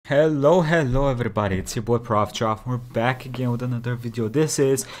Hello everybody, it's your boy Proftrof. We're back again with another video. This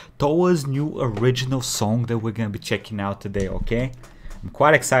is Towa's new original song that we're gonna be checking out today, okay? I'm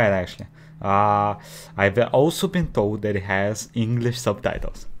quite excited actually. I've also been told that it has English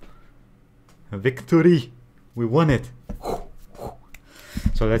subtitles. Victory! We won it!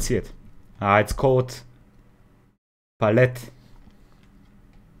 So let's see it. It's called Pallete.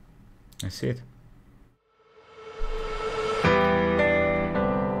 Let's see it.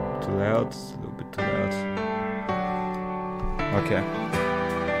 Too loud, a little bit too loud. Okay.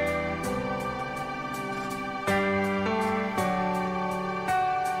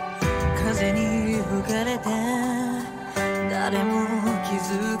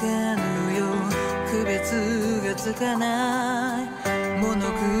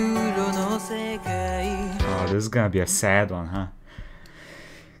 Oh, this is gonna be a sad one, huh?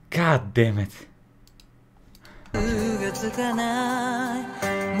 God damn it.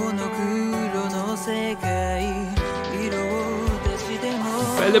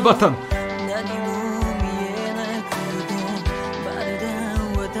 Belly button.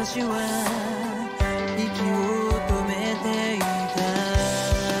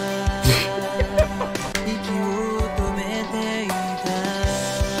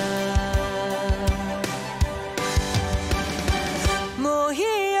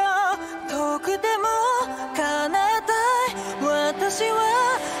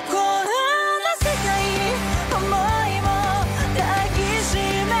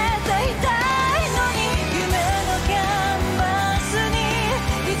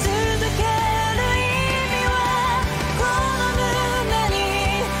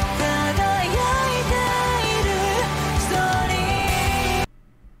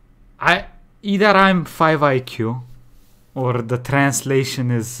 Either I'm 5 IQ or the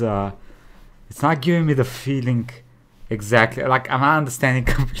translation is it's not giving me the feeling exactly. Like, I'm not understanding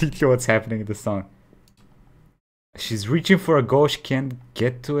completely what's happening in the song. She's reaching for a goal, she can't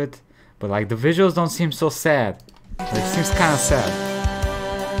get to it, but like the visuals don't seem so sad. Like, it seems kind of sad.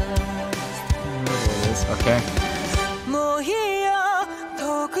 Okay.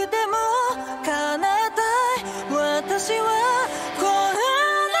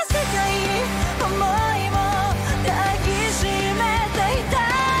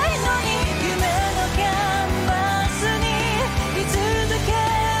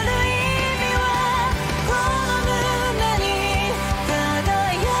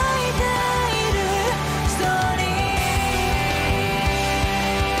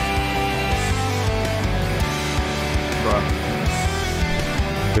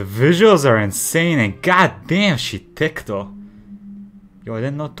 The visuals are insane, and god damn, she thick though. Yo, I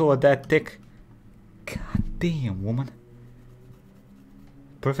didn't know Towa that thick. God damn, woman.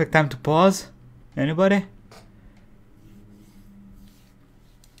 Perfect time to pause. Anybody?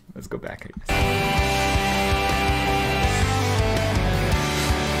 Let's go back, I guess.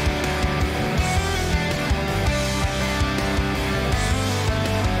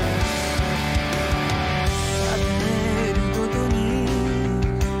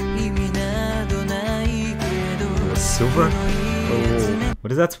 Silver? Oh,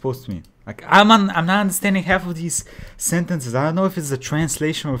 what is that supposed to mean? Like, I'm not understanding half of these sentences. I don't know if it's the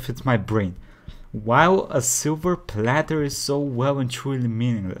translation or if it's my brain. While a silver platter is so well and truly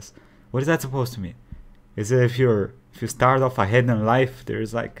meaningless. What is that supposed to mean? Is it if you start off ahead in life,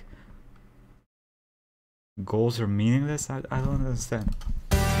 there's like goals are meaningless? I don't understand.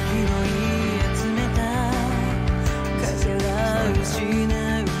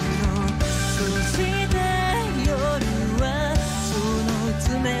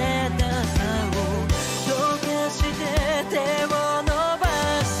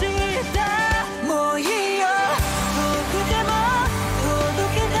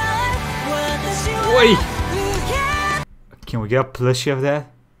 Can we get a plushie of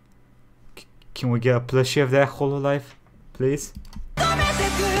that? Can we get a plushie of that hololive, please?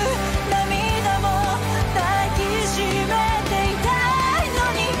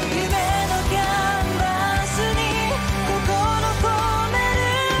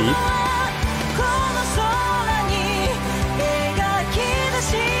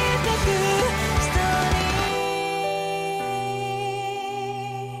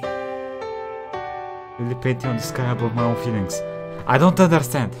 Really painting on the sky above my own feelings. I don't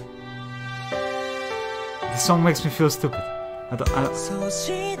understand. This song makes me feel stupid. I don't.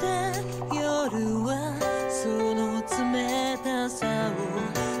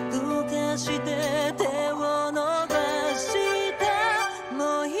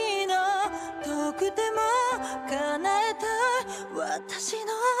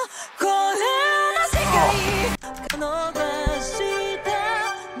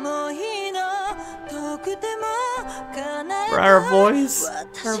 Her voice.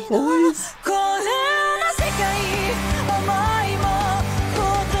 Her voice.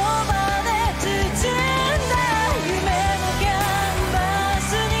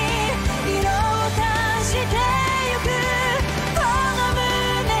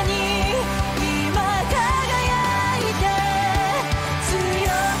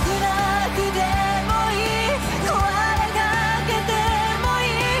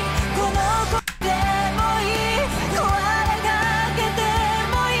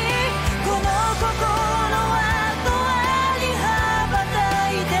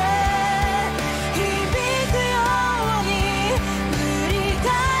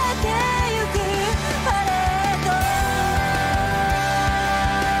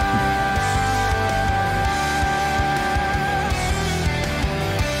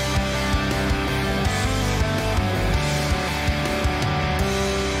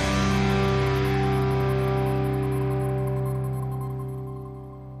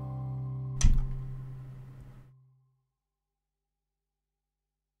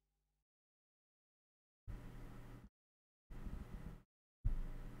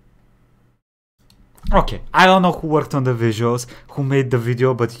 Okay, I don't know who worked on the visuals, who made the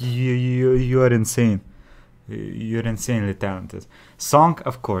video, but you are insane. You're insanely talented. Song,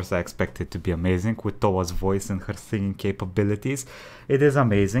 of course, I expect it to be amazing with Towa's voice and her singing capabilities. It is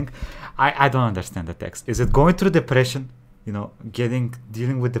amazing. I don't understand the text. Is it going through depression? You know,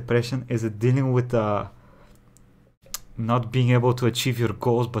 dealing with depression? Is it dealing with not being able to achieve your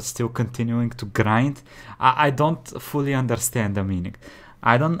goals but still continuing to grind? I don't fully understand the meaning.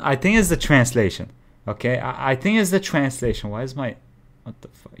 I think it's the translation. Okay, I think it's the translation. Why is my... What the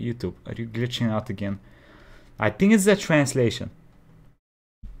fuck? YouTube, are you glitching out again? I think it's the translation.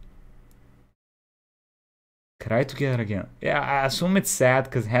 Cry together again. Yeah, I assume it's sad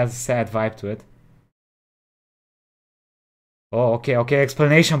because it has a sad vibe to it. Oh, okay,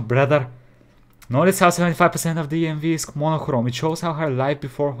 explanation, brother. Notice how 75% of the EMV is monochrome. It shows how her life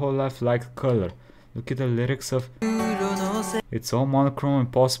before hololive liked color. Look at the lyrics of... It's all monochrome,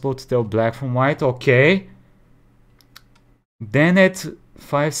 impossible to tell black from white. Okay. Then at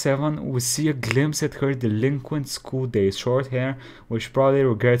 5-7, we see a glimpse at her delinquent school days. Short hair, where she probably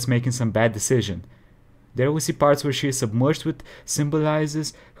regrets making some bad decision. There we see parts where she is submerged, which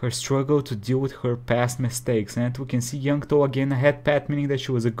symbolizes her struggle to deal with her past mistakes. And we can see young Towa again a head pat, meaning that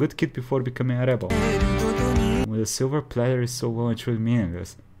she was a good kid before becoming a rebel. Well, the silver platter is so well and truly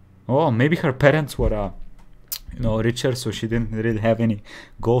meaningless. Oh, maybe her parents were you know, richer, so she didn't really have any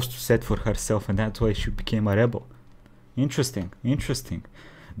goals to set for herself, and that's why she became a rebel. Interesting, interesting.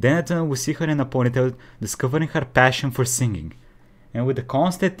 Then we see her in a ponytail discovering her passion for singing. And with the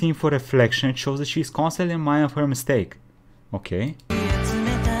constant theme for reflection, it shows that she is constantly in mind of her mistake. Okay.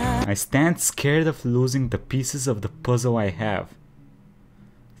 I stand scared of losing the pieces of the puzzle I have.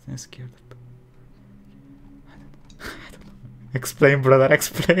 Stand scared of... I don't know. Explain, brother,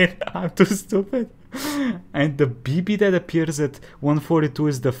 explain. I'm too stupid. And the BB that appears at 142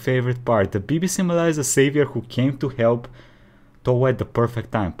 is the favorite part. The BB symbolizes a savior who came to help Towa at the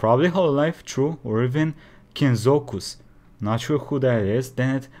perfect time. Probably hololive, true, or even Kenzoku's. Not sure who that is.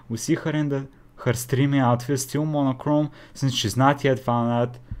 Then we see her in her streaming outfit, still monochrome, since she's not yet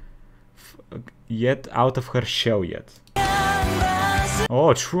found out of her shell yet.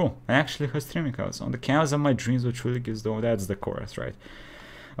 Oh, true. Actually, her streaming house. On the canvas of my dreams, which really gives though. That's the chorus, right?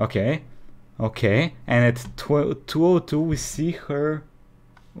 Okay. Okay. And at 202, we see her.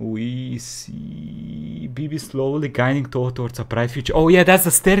 We see BB slowly guiding towards a bright future. Oh yeah, that's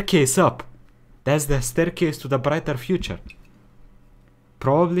the staircase up. That's the staircase to the brighter future.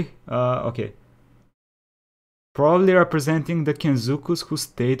 Probably, okay. Probably representing the Kenzokus who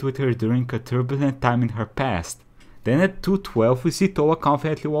stayed with her during a turbulent time in her past. Then at 212, we see Towa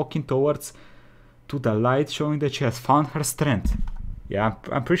confidently walking towards to the light, showing that she has found her strength. Yeah,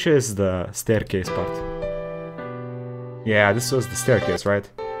 I'm pretty sure it's the staircase part. Yeah, this was the staircase, right?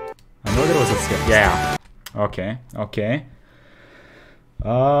 I know there was a staircase. Yeah. Okay, okay.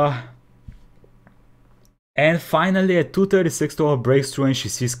 And finally at 236, Towa breaks through and she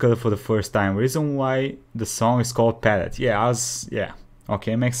sees color for the first time. Reason why the song is called Palette. Yeah, yeah.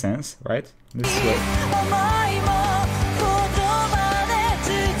 Okay, makes sense, right? This is what...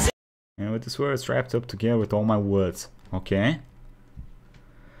 And with this word, it's wrapped up together with all my words. Okay.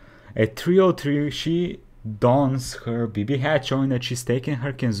 At 303, she dons her BB hat, showing that she's taking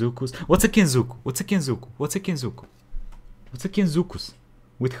her Kenzokus. What's a Kenzoku? What's a Kenzoku? What's a Kenzoku? What's a Kenzokus?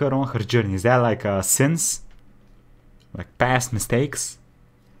 With her on her journey. Is that like sins? Like past mistakes?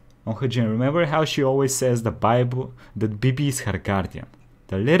 On her journey. Remember how she always says the Bible, that BB is her guardian.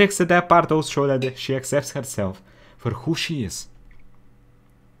 The lyrics of that part also show that she accepts herself for who she is.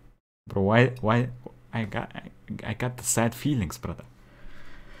 Bro, why I got the sad feelings, brother.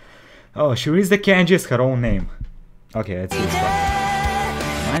 Oh, she reads the kanji as her own name. Okay, that's it.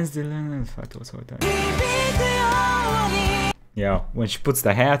 Mine's the yeah, when she puts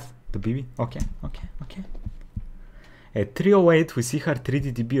the hat, the BB. Okay. At 3:08, we see her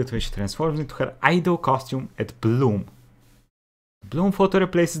 3D debut where she transforms into her idol costume at Bloom. Bloom photo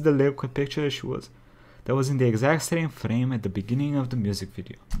replaces the liquid picture that was in the exact same frame at the beginning of the music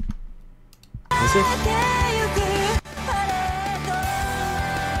video. Is it?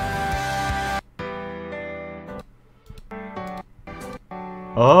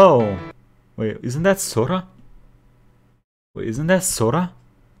 Oh, wait, isn't that Sora?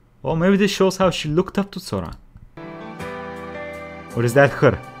 Oh, maybe this shows how she looked up to Sora. Or is that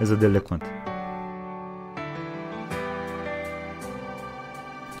her as a delinquent?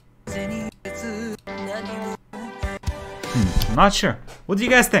 I'm not sure. What do you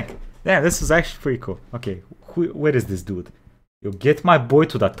guys think? Yeah, this was actually pretty cool. Okay, where is this dude? You get my boy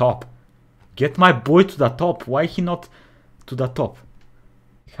to the top. Get my boy to the top. Why he not to the top?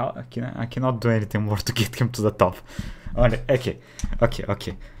 I cannot do anything more to get him to the top. Okay.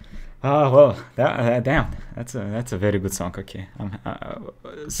 Well, damn, that's a very good song. Okay,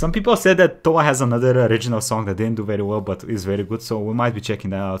 some people said that Towa has another original song that didn't do very well, but is very good. So we might be checking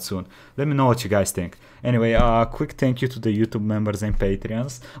that out soon. Let me know what you guys think. Anyway, quick thank you to the YouTube members and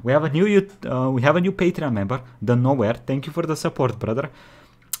Patreons. We have a new Patreon member, The Nowhere. Thank you for the support, brother.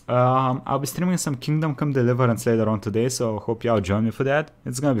 I'll be streaming some Kingdom Come Deliverance later on today, so hope y'all join me for that.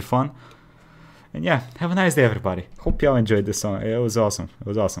 It's gonna be fun. And yeah, have a nice day, everybody. Hope y'all enjoyed this song. It was awesome.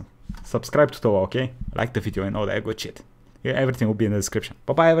 Subscribe to Towa, okay? Like the video and all that good shit. Yeah, everything will be in the description.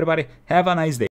 Bye bye, everybody. Have a nice day.